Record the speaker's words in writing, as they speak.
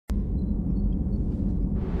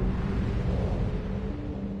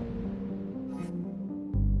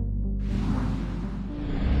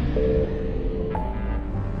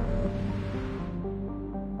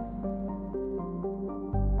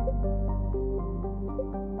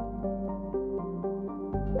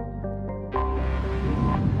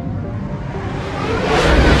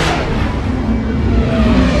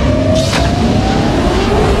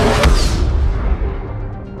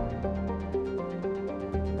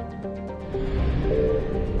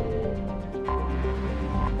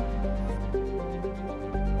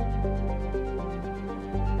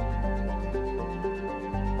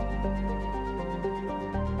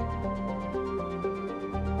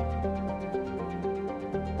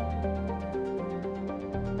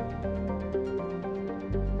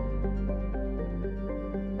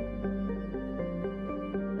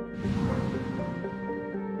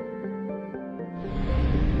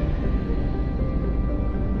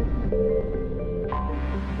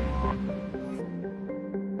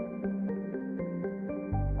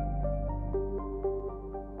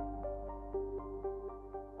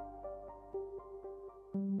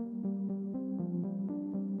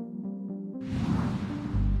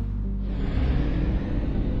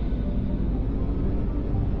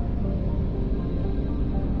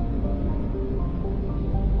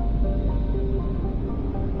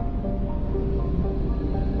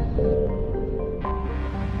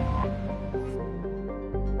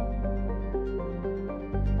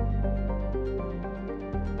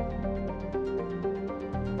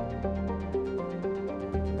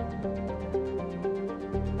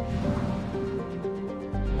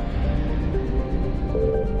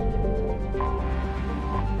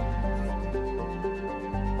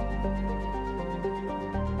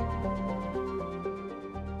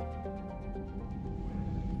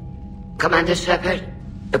Commander Shepard,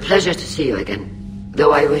 a pleasure to see you again,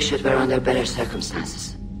 though I wish it were under better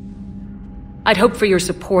circumstances. I'd hoped for your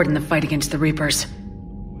support in the fight against the Reapers.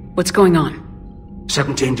 What's going on?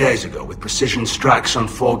 17 days ago, with precision strikes on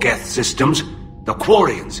 4 Geth systems, the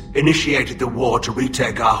Quarians initiated the war to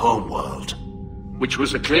retake our homeworld. Which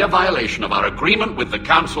was a clear violation of our agreement with the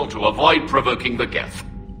Council to avoid provoking the Geth.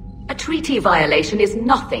 A treaty violation is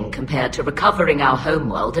nothing compared to recovering our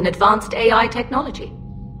homeworld and advanced AI technology.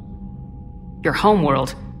 Your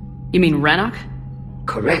homeworld? You mean Rannoch?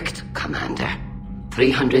 Correct, Commander.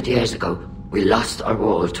 300 years ago, we lost our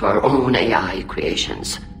world to our own AI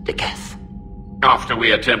creations, the Geth. After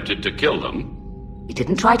we attempted to kill them. We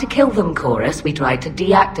didn't try to kill them, Chorus. We tried to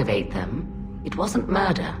deactivate them. It wasn't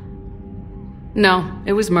murder. No,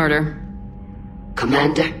 it was murder.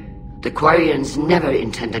 Commander, the Quarians never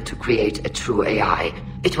intended to create a true AI.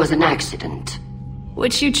 It was an accident.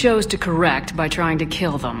 Which you chose to correct by trying to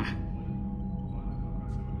kill them.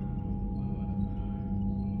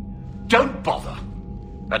 Don't bother.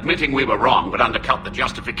 Admitting we were wrong would undercut the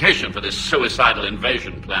justification for this suicidal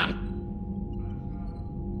invasion plan.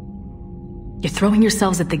 You're throwing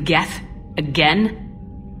yourselves at the Geth?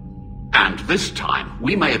 Again? And this time,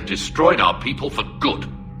 we may have destroyed our people for good.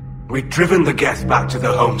 We'd driven the Geth back to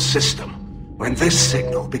the home system, when this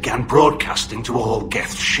signal began broadcasting to all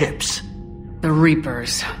Geth ships. The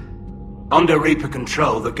Reapers. Under Reaper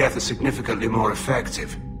control, the Geth are significantly more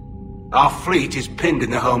effective. Our fleet is pinned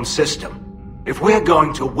in the home system. If we're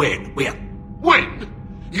going to win, we're... Win?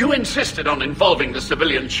 You insisted on involving the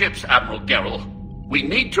civilian ships, Admiral Gerrel. We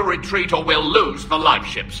need to retreat or we'll lose the live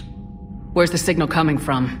ships. Where's the signal coming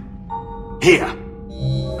from? Here.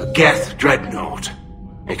 A Geth dreadnought.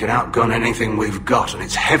 It can outgun anything we've got, and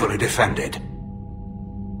it's heavily defended.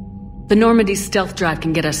 The Normandy stealth drive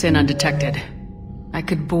can get us in undetected. I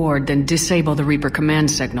could board, then disable the Reaper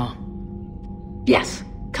command signal. Yes.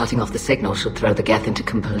 Cutting off the signal should throw the Geth into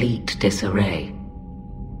complete disarray.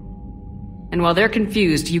 And while they're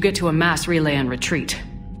confused, you get to a mass relay and retreat.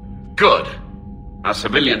 Good. Our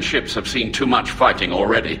civilian ships have seen too much fighting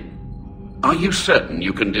already. Are you certain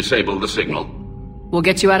you can disable the signal? We'll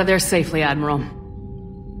get you out of there safely, Admiral.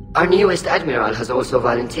 Our newest admiral has also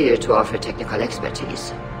volunteered to offer technical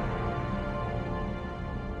expertise.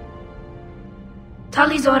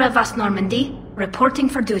 Tali Zora Vas Normandy, reporting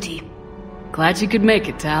for duty. Glad you could make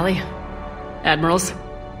it, Tali. Admirals,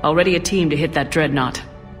 already a team to hit that dreadnought.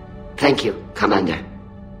 Thank you, Commander.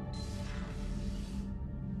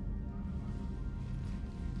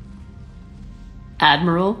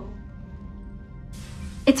 Admiral?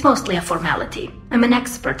 It's mostly a formality. I'm an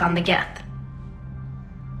expert on the Geth.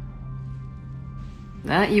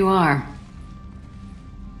 That you are.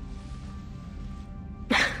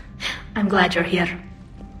 I'm glad you're here.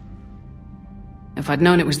 If I'd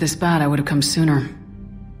known it was this bad, I would have come sooner.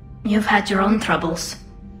 You've had your own troubles.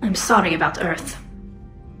 I'm sorry about Earth.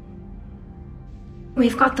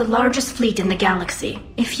 We've got the largest fleet in the galaxy.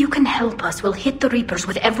 If you can help us, we'll hit the Reapers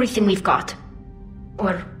with everything we've got.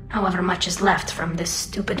 Or however much is left from this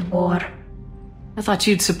stupid war. I thought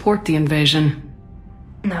you'd support the invasion.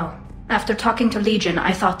 No. After talking to Legion,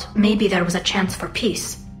 I thought maybe there was a chance for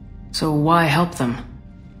peace. So why help them?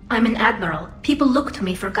 I'm an admiral. People look to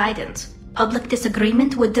me for guidance. Public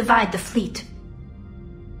disagreement would divide the fleet.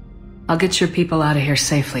 I'll get your people out of here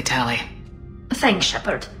safely, Tali. Thanks,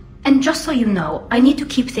 Shepard. And just so you know, I need to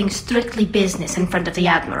keep things strictly business in front of the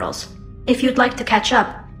admirals. If you'd like to catch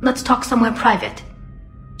up, let's talk somewhere private.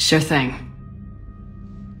 Sure thing.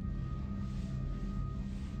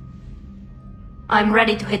 I'm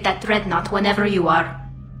ready to hit that dreadnought whenever you are.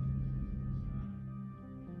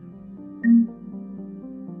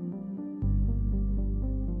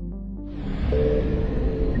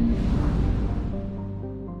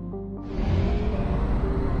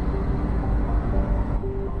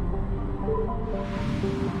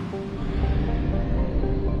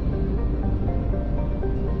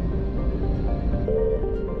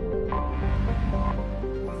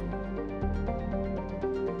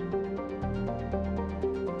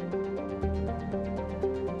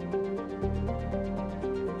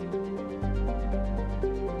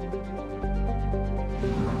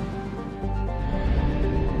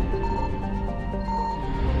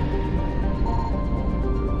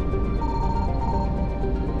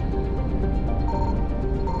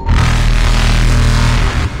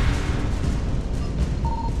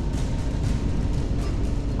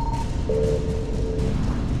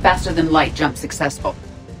 Faster than light jump successful.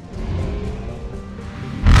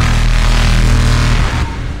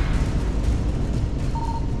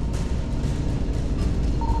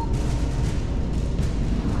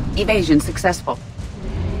 Evasion successful.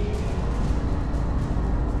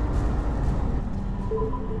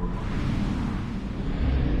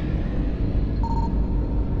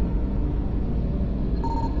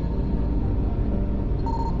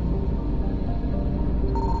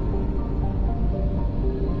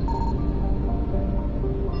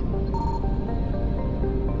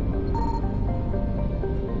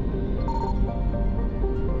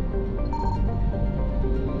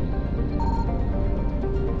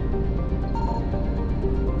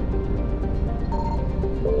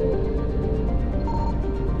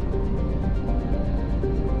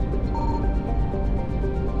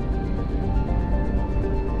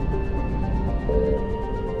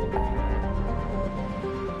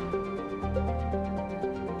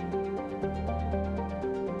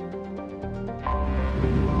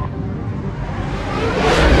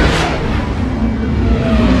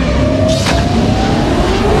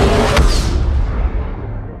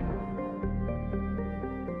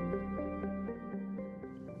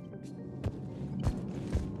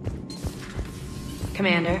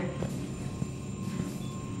 Commander.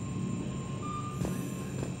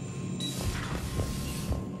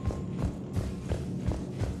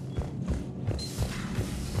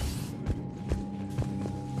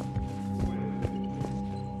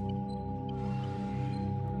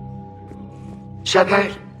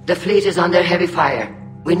 Shepard, the fleet is under heavy fire.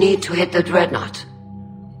 We need to hit the dreadnought.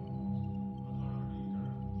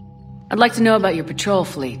 I'd like to know about your patrol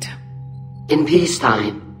fleet. In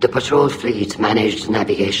peacetime, the patrol fleet managed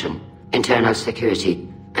navigation, internal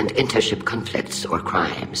security, and intership conflicts or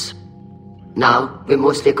crimes. Now, we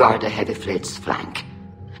mostly guard the heavy fleet's flank.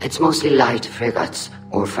 It's mostly light frigates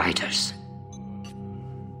or fighters.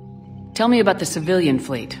 Tell me about the civilian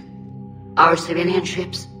fleet. Our civilian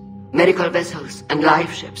ships, medical vessels, and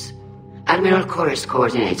life ships. Admiral Chorus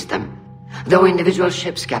coordinates them, though individual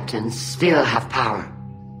ships' captains still have power.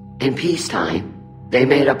 In peacetime, they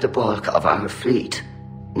made up the bulk of our fleet.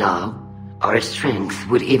 Now, our strength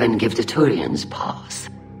would even give the Turians pause.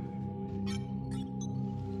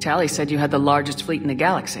 Tali said you had the largest fleet in the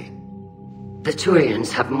galaxy. The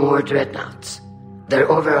Turians have more dreadnoughts. Their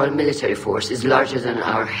overall military force is larger than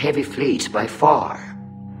our heavy fleet by far.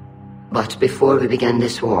 But before we began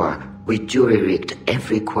this war, we jury-rigged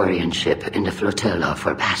every Quarian ship in the flotilla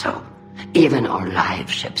for battle. Even our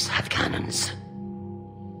live ships have cannons.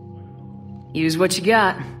 Use what you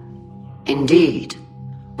got. Indeed.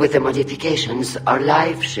 With the modifications, our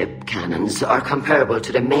live ship cannons are comparable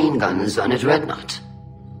to the main guns on a dreadnought.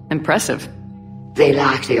 Impressive. They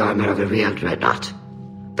lack the armor of a real dreadnought,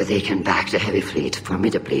 but they can back the heavy fleet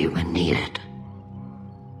formidably when needed.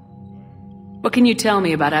 What can you tell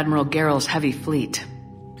me about Admiral Gerrel's heavy fleet?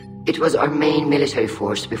 It was our main military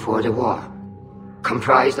force before the war,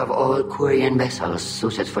 comprised of all Quarian vessels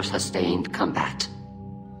suited for sustained combat.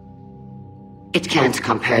 It can't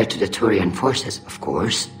compare to the Turian forces, of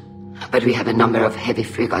course, but we have a number of heavy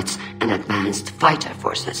frigates and advanced fighter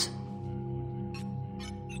forces.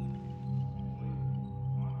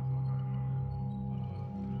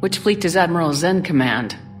 Which fleet does Admiral Zen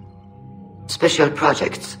command? Special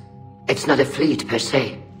projects. It's not a fleet per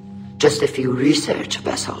se, just a few research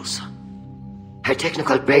vessels. Her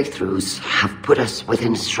technical breakthroughs have put us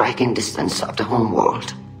within striking distance of the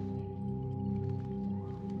homeworld.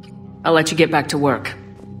 I'll let you get back to work.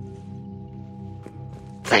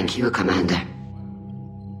 Thank you, Commander.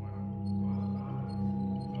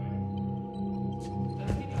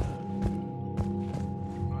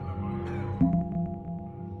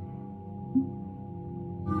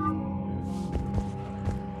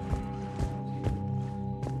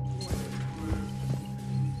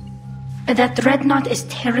 That dreadnought is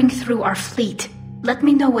tearing through our fleet. Let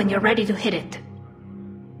me know when you're ready to hit it.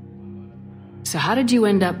 So how did you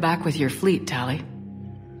end up back with your fleet, Tali?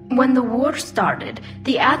 When the war started,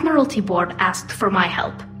 the Admiralty Board asked for my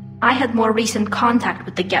help. I had more recent contact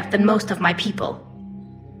with the Geth than most of my people.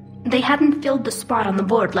 They hadn't filled the spot on the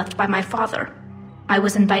board left by my father. I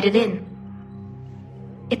was invited in.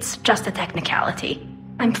 It's just a technicality.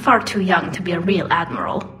 I'm far too young to be a real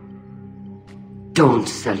admiral. Don't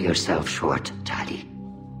sell yourself short, Tali.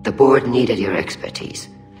 The board needed your expertise.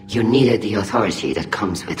 You needed the authority that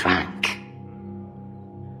comes with rank.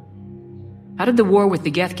 How did the war with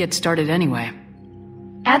the Geth get started anyway?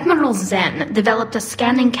 Admiral Zen developed a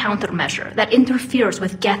scanning countermeasure that interferes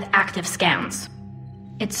with Geth active scans.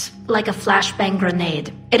 It's like a flashbang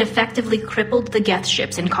grenade. It effectively crippled the Geth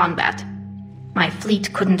ships in combat. My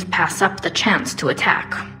fleet couldn't pass up the chance to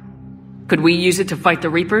attack. Could we use it to fight the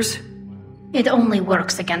Reapers? It only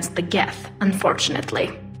works against the Geth,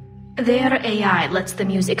 unfortunately. Their AI lets them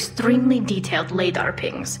use extremely detailed LADAR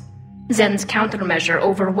pings. Zen's countermeasure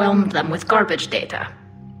overwhelmed them with garbage data.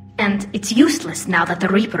 And it's useless now that the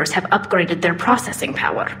Reapers have upgraded their processing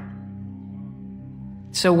power.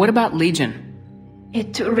 So what about Legion?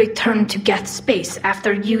 It returned to Geth space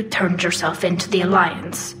after you turned yourself into the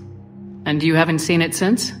Alliance. And you haven't seen it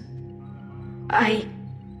since?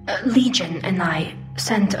 Legion and I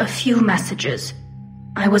sent a few messages.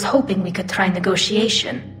 I was hoping we could try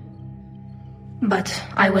negotiation. But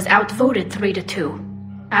I was outvoted 3-2.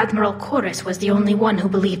 Admiral Chorus was the only one who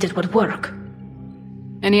believed it would work.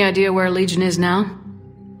 Any idea where Legion is now?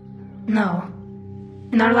 No.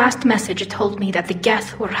 In our last message, it told me that the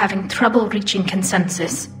Geth were having trouble reaching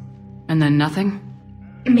consensus. And then nothing?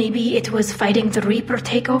 Maybe it was fighting the Reaper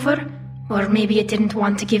takeover, or maybe it didn't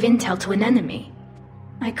want to give intel to an enemy.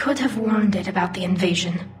 I could have warned it about the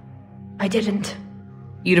invasion. I didn't.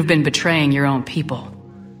 You'd have been betraying your own people.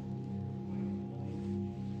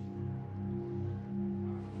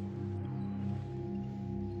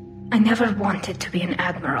 I never wanted to be an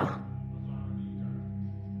admiral.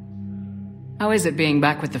 How is it being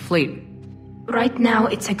back with the fleet? Right now,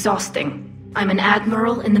 it's exhausting. I'm an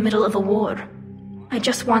admiral in the middle of a war. I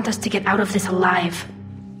just want us to get out of this alive.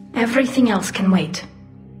 Everything else can wait.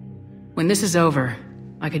 When this is over,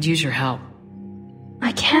 I could use your help.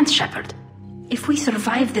 I can't, Shepard. If we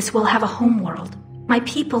survive this, we'll have a homeworld. My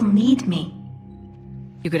people need me.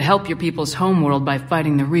 You could help your people's homeworld by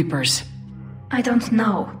fighting the Reapers. I don't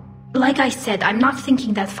know. Like I said, I'm not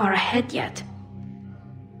thinking that far ahead yet.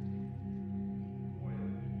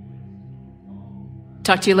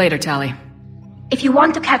 Talk to you later, Tali. If you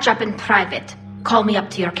want to catch up in private, call me up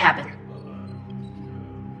to your cabin.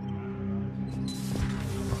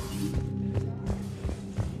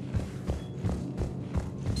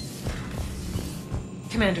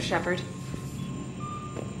 Commander Shepard.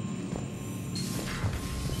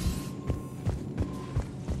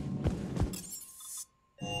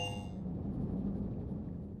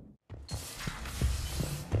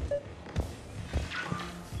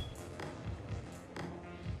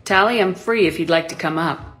 Tali, I'm free if you'd like to come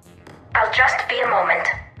up. I'll just be a moment.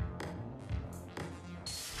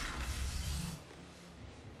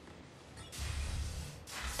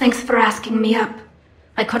 Thanks for asking me up.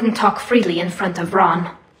 I couldn't talk freely in front of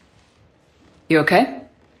Ron. You okay?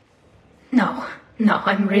 No,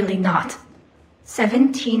 I'm really not.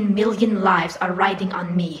 17 million lives are riding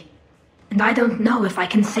on me. And I don't know if I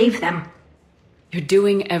can save them. You're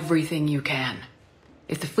doing everything you can.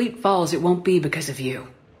 If the fleet falls, it won't be because of you.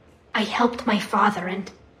 I helped my father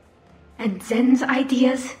and Zen's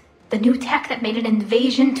ideas, the new tech that made an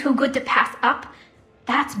invasion too good to pass up,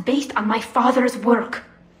 that's based on my father's work.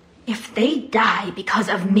 If they die because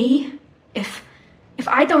of me, if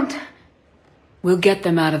I don't... We'll get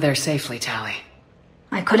them out of there safely, Tali.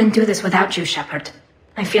 I couldn't do this without you, Shepard.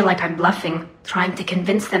 I feel like I'm bluffing, trying to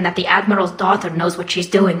convince them that the Admiral's daughter knows what she's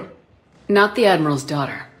doing. Not the Admiral's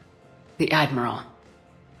daughter. The Admiral.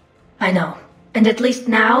 I know. And at least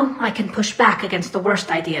now, I can push back against the worst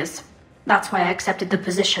ideas. That's why I accepted the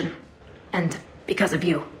position. And because of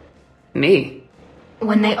you. Me?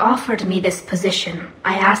 When they offered me this position,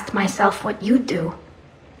 I asked myself what you'd do.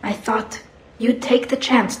 I thought you'd take the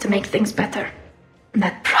chance to make things better.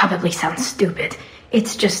 That probably sounds stupid.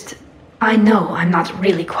 It's just, I know I'm not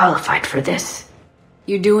really qualified for this.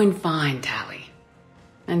 You're doing fine, Tali.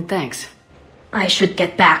 And thanks. I should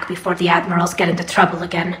get back before the Admirals get into trouble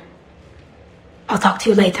again. I'll talk to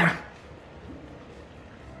you later.